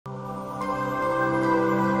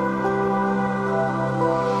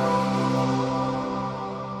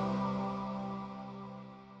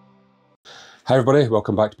Hi everybody,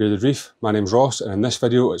 welcome back to Bearded Reef. My name's Ross, and in this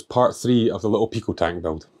video it's part 3 of the little Pico Tank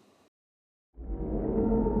build.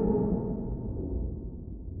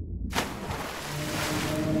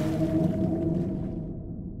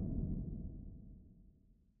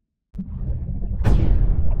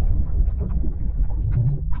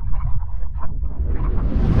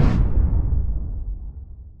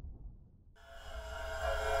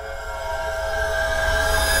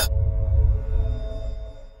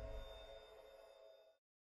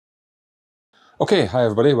 Okay, hi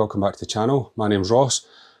everybody, welcome back to the channel. My name's Ross,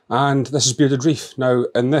 and this is Bearded Reef. Now,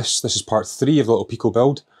 in this is part 3 of the little Pico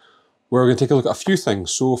build. We're going to take a look at a few things.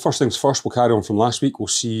 So first things first, we'll carry on from last week. We'll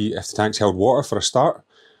see if the tank's held water for a start.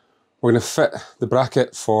 We're going to fit the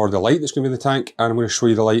bracket for the light that's going to be in the tank, and I'm going to show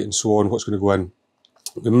you the light and so on, what's going to go in.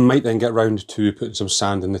 We might then get round to putting some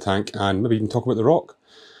sand in the tank and maybe even talk about the rock.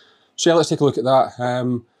 So yeah, let's take a look at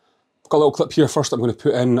that. Got a little clip here first I'm going to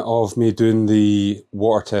put in of me doing the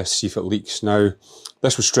water test, see if it leaks. Now,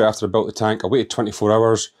 this was straight after I built the tank. I waited 24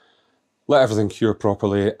 hours, let everything cure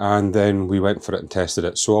properly, and then we went for it and tested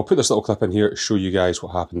it. So I'll put this little clip in here to show you guys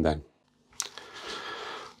what happened then.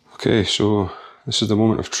 Okay, so this is the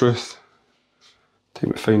moment of truth.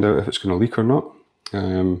 Time to find out if it's going to leak or not.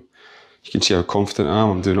 You can see how confident I am.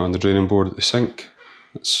 I'm doing it on the draining board at the sink.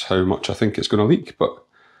 That's how much I think it's going to leak, but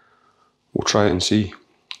we'll try it and see.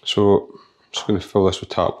 So I'm just going to fill this with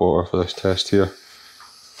tap water for this test here.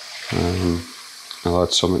 I'll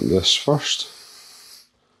add some into this first.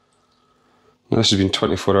 Now this has been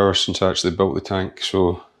 24 hours since I actually built the tank,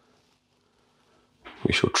 so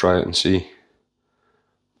we shall try it and see.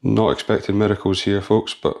 Not expecting miracles here,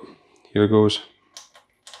 folks, but here goes.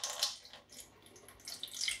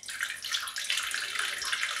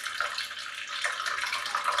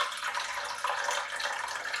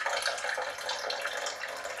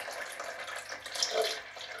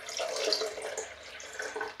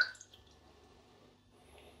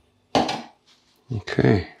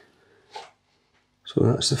 Okay, so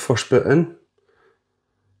that's the first bit in.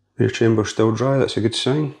 The air chamber's still dry, that's a good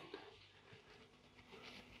sign.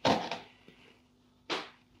 I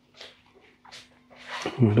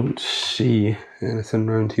don't see anything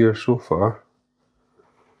around here so far.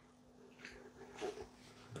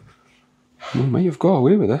 We might have got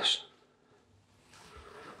away with this.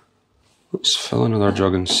 Let's fill another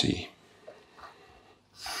jug and see.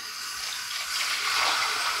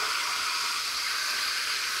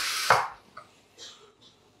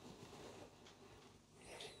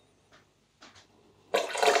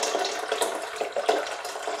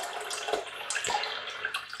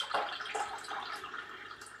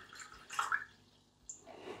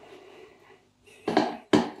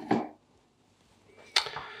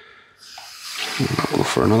 I'll go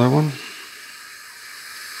for another one.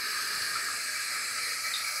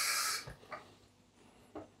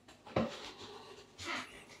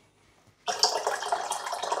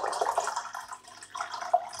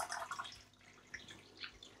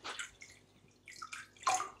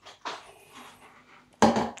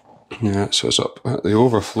 Yeah, so it's up at the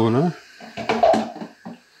overflow now.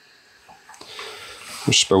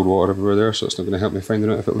 There's spilled water everywhere there, so it's not going to help me finding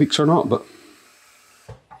out if it leaks or not, but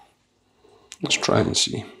let's try it and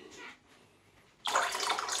see.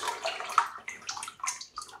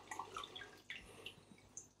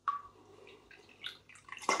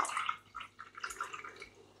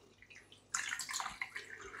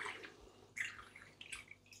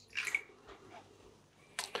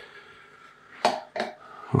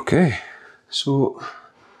 Okay, so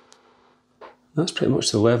that's pretty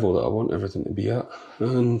much the level that I want everything to be at,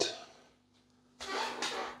 and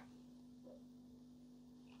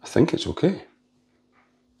I think it's okay.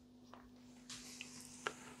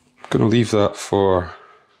 I'm going to leave that for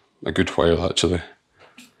a good while actually,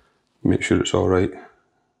 make sure it's alright. There's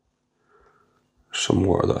some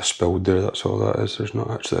water that I spilled there, that's all that is, there's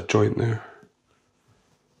not actually a joint there.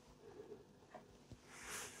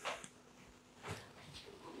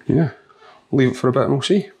 Yeah, leave it for a bit and we'll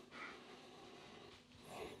see.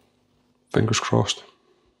 Fingers crossed.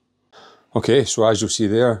 Okay, so as you'll see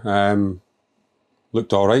there,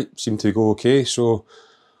 looked alright, seemed to go okay, so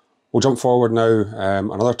we'll jump forward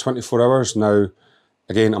now another 24 hours. Now,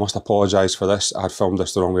 again, I must apologise for this, I had filmed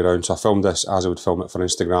this the wrong way around, so I filmed this as I would film it for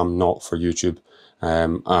Instagram, not for YouTube,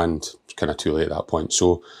 and it's kind of too late at that point.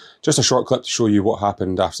 So just a short clip to show you what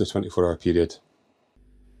happened after the 24-hour period.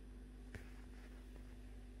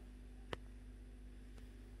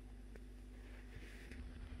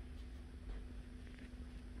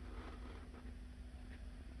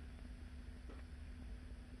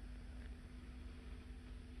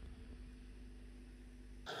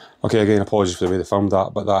 Okay, again, apologies for the way they filmed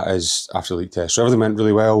that, but that is after the leak test. So everything went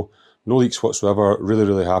really well, no leaks whatsoever, really,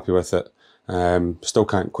 really happy with it. Still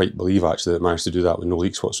can't quite believe actually that it managed to do that with no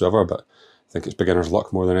leaks whatsoever, but I think it's beginner's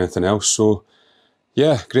luck more than anything else. So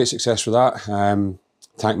yeah, great success for that.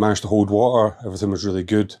 Tank managed to hold water, everything was really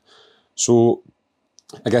good. So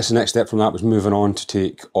I guess the next step from that was moving on to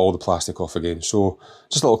take all the plastic off again. So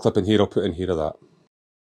just a little clip in here, I'll put in here of that.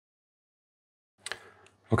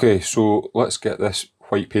 Okay, so let's get this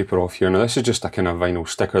white paper off here. Now this is just a kind of vinyl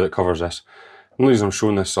sticker that covers this. The only reason I'm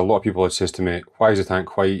showing this, a lot of people had says to me, why is the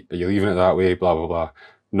tank white? Are you leaving it that way? Blah, blah, blah.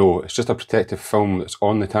 No, it's just a protective film that's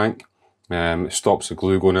on the tank. It stops the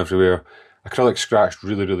glue going everywhere. Acrylic scratched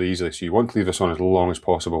really, really easily, so you want to leave this on as long as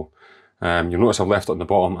possible. You'll notice I've left it on the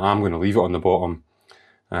bottom. I'm going to leave it on the bottom,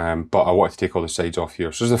 but I wanted to take all the sides off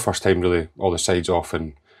here. So this is the first time really all the sides off,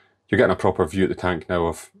 and you're getting a proper view at the tank now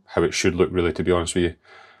of how it should look really, to be honest with you.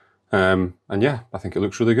 And yeah, I think it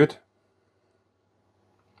looks really good.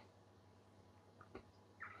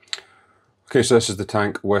 Okay, so this is the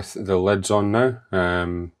tank with the lids on now.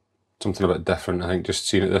 Something a bit different, I think, just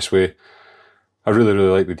seeing it this way. I really, really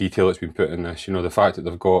like the detail that's been put in this. You know, the fact that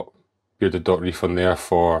they've got bearded.reef on there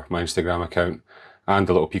for my Instagram account and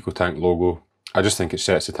the little Pico Tank logo. I just think it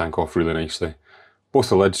sets the tank off really nicely. Both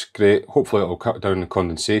the lids, great. Hopefully it'll cut down the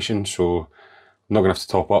condensation, so I'm not going to have to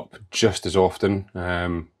top up just as often.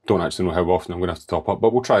 Don't actually know how often I'm going to have to top up,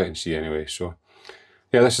 but we'll try it and see anyway. So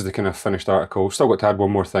yeah, this is the kind of finished article. Still got to add one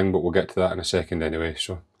more thing, but we'll get to that in a second anyway.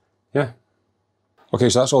 So yeah. Okay,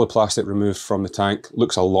 so that's all the plastic removed from the tank.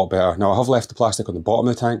 Looks a lot better. Now I have left the plastic on the bottom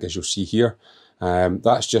of the tank, as you'll see here.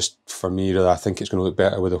 That's just for me, really. I think it's going to look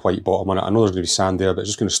better with a white bottom on it. I know there's going to be sand there, but it's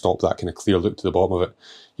just going to stop that kind of clear look to the bottom of it.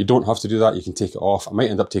 You don't have to do that. You can take it off. I might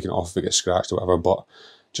end up taking it off if it gets scratched or whatever, but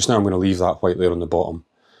just now I'm going to leave that white layer on the bottom.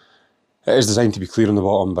 It is designed to be clear on the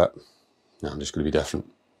bottom, but no, I'm just going to be different.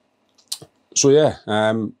 So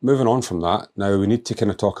yeah, moving on from that, now we need to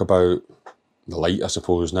kind of talk about the light, I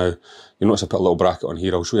suppose. Now, you'll notice I put a little bracket on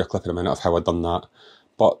here. I'll show you a clip in a minute of how I've done that.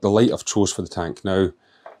 But the light I've chose for the tank. Now,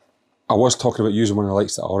 I was talking about using one of the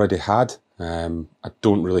lights that I already had. I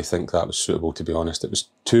don't really think that was suitable, to be honest. It was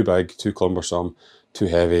too big, too cumbersome, too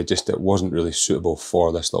heavy. Just it wasn't really suitable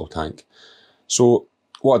for this little tank. So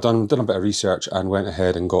what I've done a bit of research and went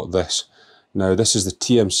ahead and got this. Now, this is the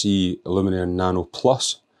TMC Illuminaire Nano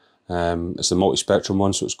Plus. It's the multi-spectrum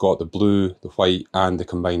one, so it's got the blue, the white, and the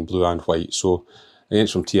combined blue and white. So again,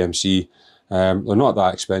 it's from TMC. They're not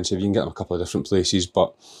that expensive. You can get them a couple of different places,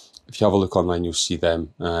 but if you have a look online, you'll see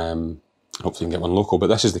them. Hopefully you can get one local, but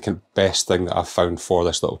this is the kind of best thing that I've found for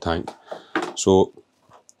this little tank. So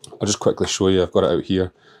I'll just quickly show you. I've got it out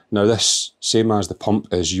here. Now this, same as the pump,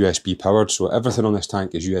 is USB powered, so everything on this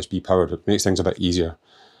tank is USB powered. It makes things a bit easier.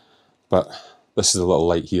 But this is a little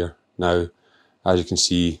light here. Now, as you can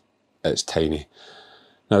see, it's tiny.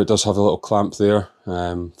 Now it does have a little clamp there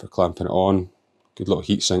for clamping it on. Good little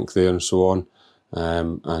heat sink there and so on.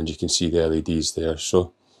 And you can see the LEDs there.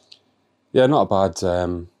 So yeah, not a bad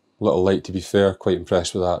little light, to be fair. Quite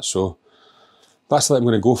impressed with that. So that's the light I'm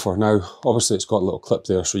going to go for. Now obviously it's got a little clip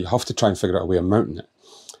there, so you have to try and figure out a way of mounting it.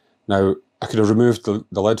 Now I could have removed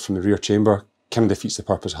the lid from the rear chamber. Kind of defeats the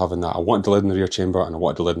purpose of having that. I wanted the lid in the rear chamber and I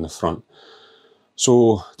wanted the lid in the front.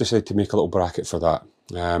 So decided to make a little bracket for that.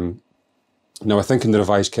 Now I think in the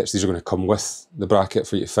revised kits these are going to come with the bracket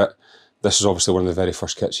for you to fit. This is obviously one of the very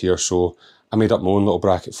first kits here, so I made up my own little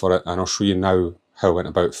bracket for it, and I'll show you now how I went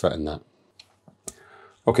about fitting that.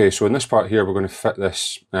 Okay, so in this part here we're going to fit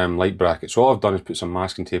this light bracket. So all I've done is put some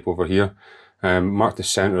masking tape over here, mark the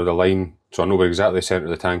centre of the line so I know where exactly the centre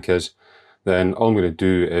of the tank is. Then all I'm going to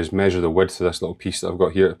do is measure the width of this little piece that I've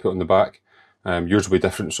got here to put on the back. Yours will be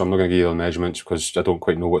different, so I'm not going to give you the measurements because I don't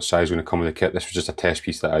quite know what size is going to come with the kit. This was just a test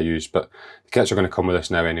piece that I used, but the kits are going to come with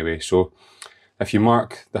this now anyway. So if you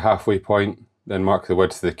mark the halfway point, then mark the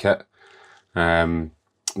width of the kit, the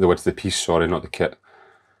width of the piece, sorry, not the kit.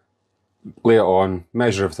 Lay it on,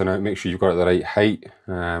 measure everything out, make sure you've got it the right height.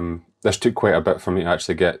 This took quite a bit for me to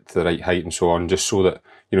actually get to the right height and so on, just so that,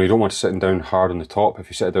 you know, you don't want it sitting down hard on the top. If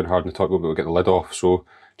you sit it down hard on the top, you'll be able to get the lid off. So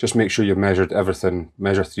just make sure you've measured everything,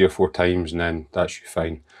 measure 3 or 4 times, and then that should be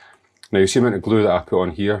fine. Now you see the amount of glue that I put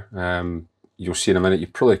on here, you'll see in a minute, you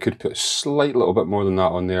probably could put a slight little bit more than that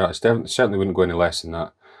on there. I certainly wouldn't go any less than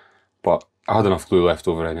that, but I had enough glue left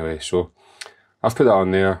over anyway. So I've put that on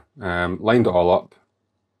there, lined it all up,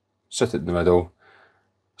 sit it in the middle,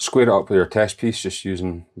 square it up with your test piece, just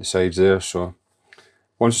using the sides there. So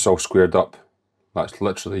once it's all squared up, that's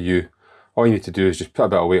literally you. All you need to do is just put a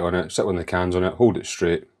bit of weight on it, sit one of the cans on it, hold it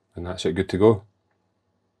straight, and that's it, good to go.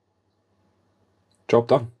 Job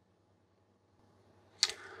done.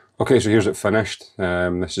 Okay, so here's it finished.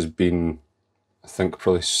 This has been, I think,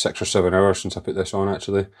 probably 6 or 7 hours since I put this on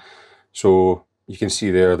actually. So you can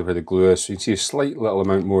see there where the glue is. So you can see a slight little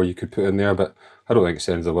amount more you could put in there, but I don't think it's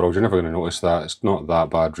the end of the world. You're never going to notice that. It's not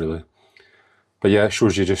that bad really. But yeah, it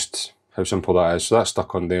shows you just how simple that is. So that's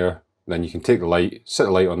stuck on there. Then you can take the light, set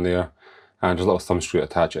the light on there, and there's a little thumb screw to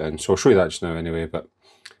attach it in. So I'll show you that just now anyway, but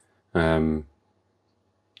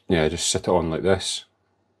yeah, just sit it on like this.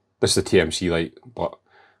 This is the TMC light, but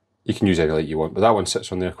you can use any light you want. But that one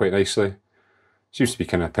sits on there quite nicely. Seems to be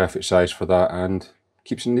kind of perfect size for that and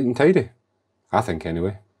keeps it neat and tidy, I think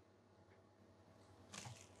anyway.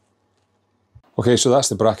 Okay, so that's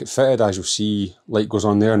the bracket fitted. As you'll see, light goes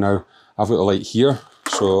on there. Now, I've got the light here,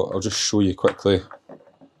 so I'll just show you quickly.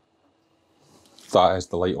 That is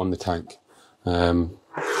the light on the tank.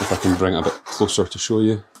 If I can bring it a bit closer to show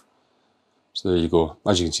you. So there you go.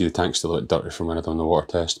 As you can see, the tank's still a bit dirty from when I done the water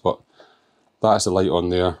test, but that is the light on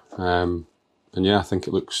there. And yeah, I think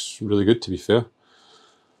it looks really good, to be fair.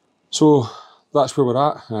 So that's where we're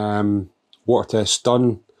at. Water test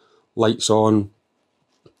done, lights on,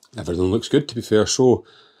 everything looks good, to be fair. So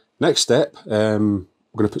next step, we're going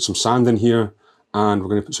to put some sand in here and we're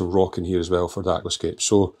going to put some rock in here as well for the Aquascape.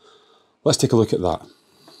 So let's take a look at that.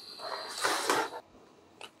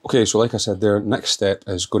 Okay, so like I said there, next step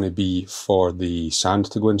is going to be for the sand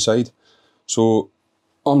to go inside. So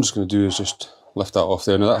all I'm just going to do is just lift that off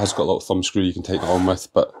there. Now that has got a little thumb screw you can tighten it on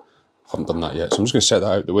with, but I haven't done that yet. So I'm just going to set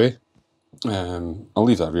that out of the way. I'll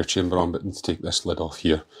leave that rear chamber on, but need to take this lid off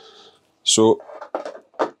here. So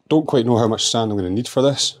don't quite know how much sand I'm going to need for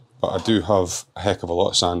this, but I do have a heck of a lot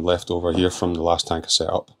of sand left over here from the last tank I set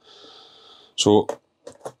up. So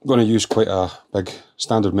I'm going to use quite a big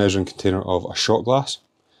standard measuring container of a shot glass.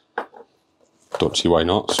 Don't see why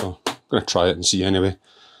not, so I'm going to try it and see anyway.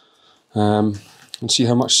 And see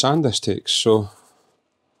how much sand this takes. So,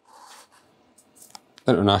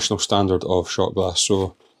 international standard of shot glass,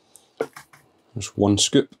 so there's 1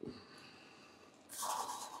 scoop.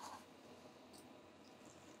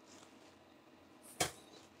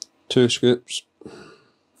 Two scoops.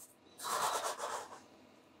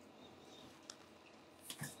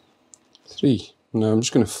 3. Now I'm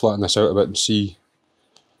just going to flatten this out a bit and see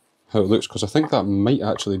how it looks, because I think that might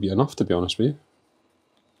actually be enough, to be honest with you.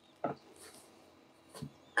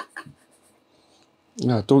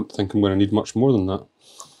 Yeah, I don't think I'm going to need much more than that.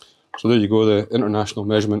 So there you go, the international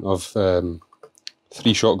measurement of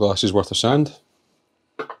 3 shot glasses worth of sand.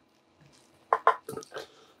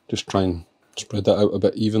 Just try and spread that out a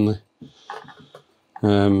bit evenly.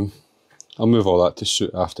 I'll move all that to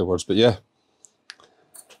suit afterwards, but yeah,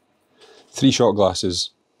 3 shot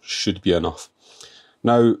glasses should be enough.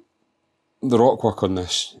 Now, the rock work on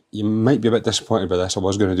this, you might be a bit disappointed by this. I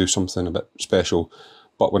was going to do something a bit special,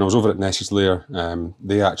 but when I was over at Nessie's Lair,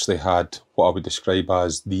 they actually had what I would describe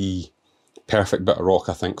as the perfect bit of rock,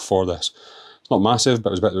 I think, for this. It's not massive, but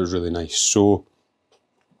it was a bit that was really nice. So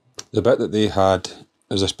the bit that they had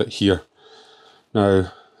is this bit here.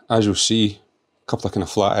 Now, as you'll see, a couple of kind of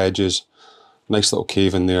flat edges, nice little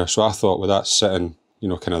cave in there. So I thought with that sitting, you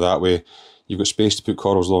know, kind of that way, you've got space to put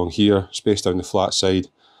corals along here, space down the flat side,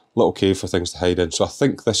 little cave for things to hide in. So I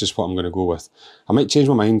think this is what I'm going to go with. I might change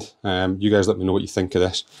my mind. You guys let me know what you think of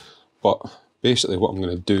this. But basically what I'm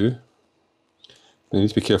going to do, you need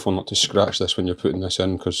to be careful not to scratch this when you're putting this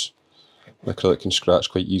in, because the acrylic can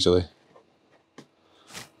scratch quite easily.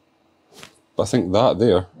 But I think that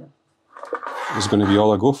there is going to be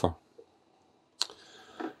all I go for.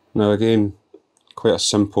 Now again, quite a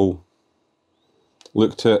simple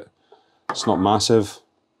look to it. It's not massive.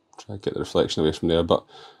 Try to get the reflection away from there, but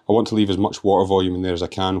I want to leave as much water volume in there as I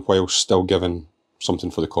can while still giving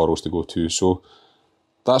something for the corals to go to. So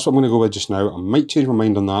that's what I'm going to go with just now. I might change my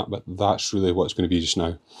mind on that, but that's really what it's going to be just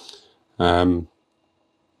now.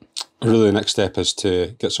 Really the next step is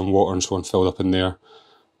to get some water and so on filled up in there,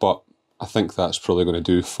 but I think that's probably going to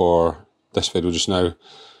do for this video just now.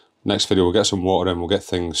 Next video we'll get some water in, we'll get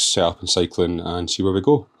things set up and cycling and see where we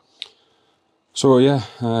go. So yeah,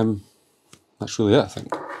 that's really it, I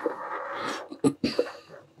think.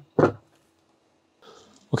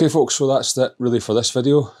 Okay folks, so that's it really for this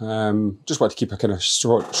video. Just wanted to keep a kind of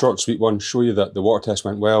short sweet one, show you that the water test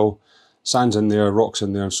went well, sand's in there, rocks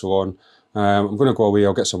in there and so on. I'm going to go away,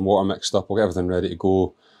 I'll get some water mixed up, I'll get everything ready to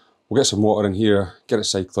go. We'll get some water in here, get it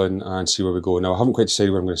cycling and see where we go. Now I haven't quite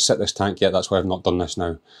decided where I'm going to set this tank yet, that's why I've not done this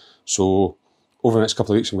now. So over the next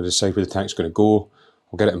couple of weeks I'm going to decide where the tank's going to go,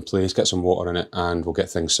 we'll get it in place, get some water in it and we'll get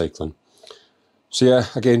things cycling. So yeah,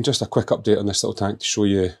 again, just a quick update on this little tank to show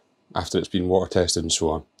you after it's been water tested and so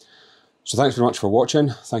on. So thanks very much for watching.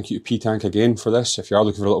 Thank you to P Tank again for this. If you are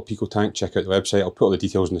looking for a little Pico Tank, check out the website. I'll put all the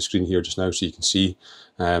details on the screen here just now so you can see.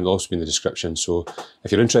 They'll also be in the description. So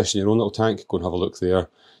if you're interested in your own little tank, go and have a look there.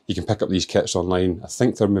 You can pick up these kits online. I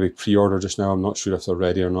think they're maybe pre-order just now. I'm not sure if they're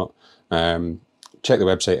ready or not. Check the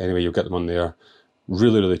website anyway, you'll get them on there.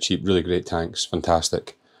 Really, really cheap, really great tanks,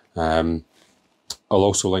 fantastic. I'll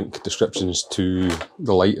also link descriptions to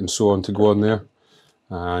the light and so on to go on there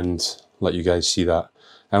and let you guys see that.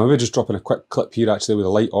 And maybe just dropping a quick clip here actually with the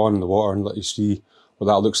light on in the water and let you see what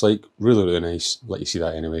that looks like. Really, really nice. Let you see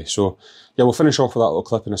that anyway. So yeah, we'll finish off with that little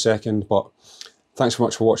clip in a second, but thanks so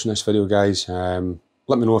much for watching this video, guys.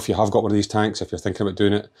 Let me know if you have got one of these tanks, if you're thinking about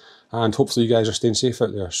doing it, and hopefully you guys are staying safe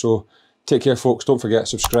out there. So take care, folks. Don't forget to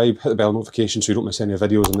subscribe, hit the bell notification so you don't miss any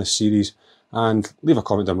videos in this series, and leave a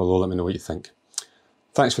comment down below, let me know what you think.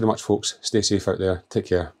 Thanks very much, folks. Stay safe out there. Take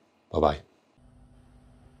care. Bye-bye.